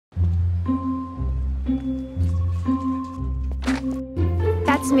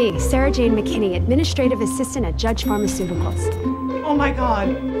is me, Sarah Jane McKinney, Administrative Assistant at Judge Pharmaceuticals. Oh my God,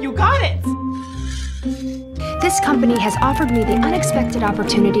 you got it! This company has offered me the unexpected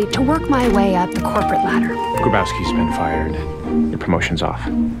opportunity to work my way up the corporate ladder. Grabowski's been fired. Your promotion's off.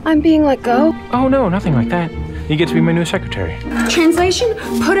 I'm being let go? Oh, no, nothing like that. You get to be my new secretary. Translation,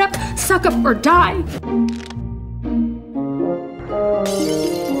 put up, suck up, or die.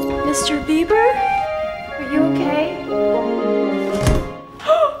 Mr. Bieber? Are you okay?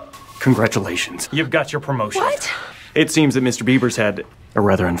 Congratulations. You've got your promotion. What? It seems that Mr. Bieber's had a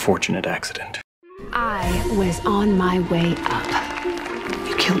rather unfortunate accident. I was on my way up.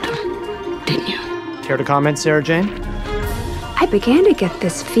 You killed him, didn't you? Care to comment, Sarah Jane? I began to get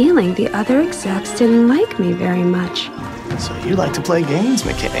this feeling the other execs didn't like me very much. So you like to play games,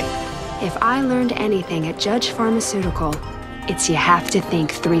 McKinney? If I learned anything at Judge Pharmaceutical, it's you have to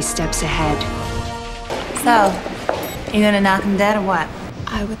think 3 steps ahead. So, you gonna knock him dead or what?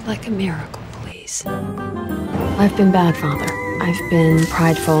 I would like a miracle, please. I've been bad, Father. I've been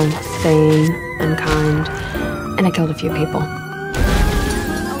prideful, vain, unkind, and I killed a few people.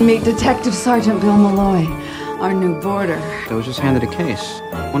 Meet Detective Sergeant Bill Malloy, our new boarder. I was just handed a case.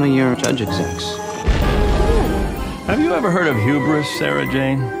 One of your judge execs. Have you ever heard of hubris, Sarah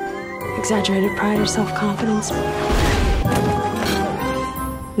Jane? Exaggerated pride or self-confidence?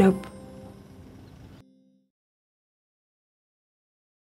 Nope.